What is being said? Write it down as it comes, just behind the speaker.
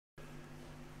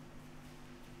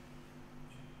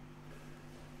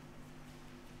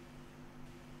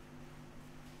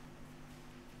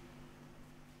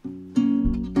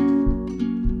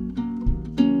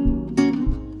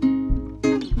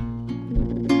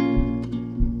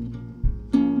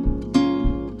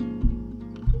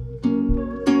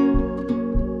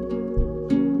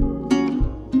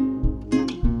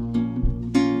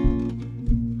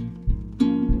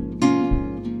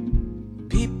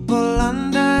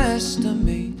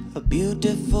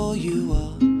for you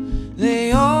are.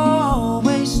 They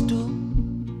always do.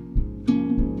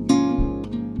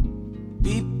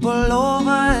 People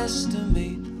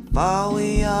overestimate how far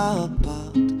we are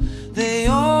apart. They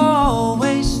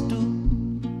always do.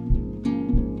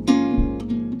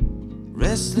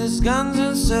 Restless guns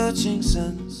and searching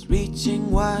suns, reaching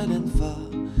wide and far.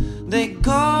 They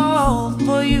call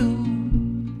for you.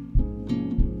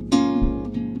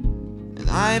 And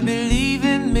I believe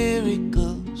in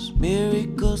miracles.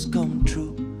 Miracles come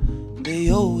true. They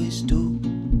always do.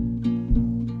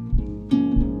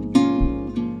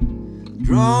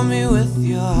 Draw me with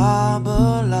your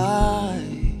harbor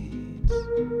lights.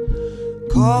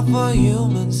 Call for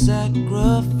human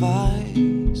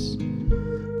sacrifice.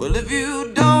 Well, if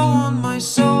you don't want my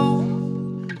soul,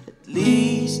 at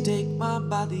least take my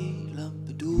body,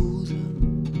 Lampedusa.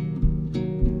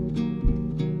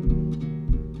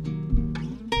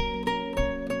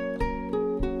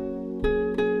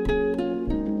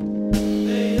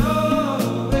 They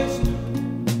always do.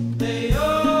 They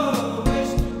always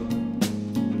do.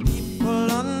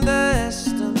 People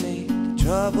underestimate the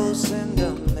troubles in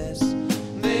the mess.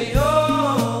 They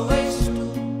always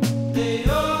do. They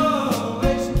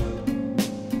always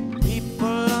do.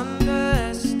 People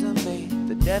underestimate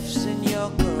the depths in your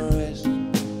caress.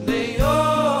 They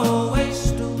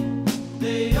always do.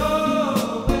 They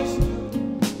always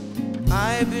do.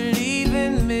 I believe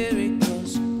in miracles.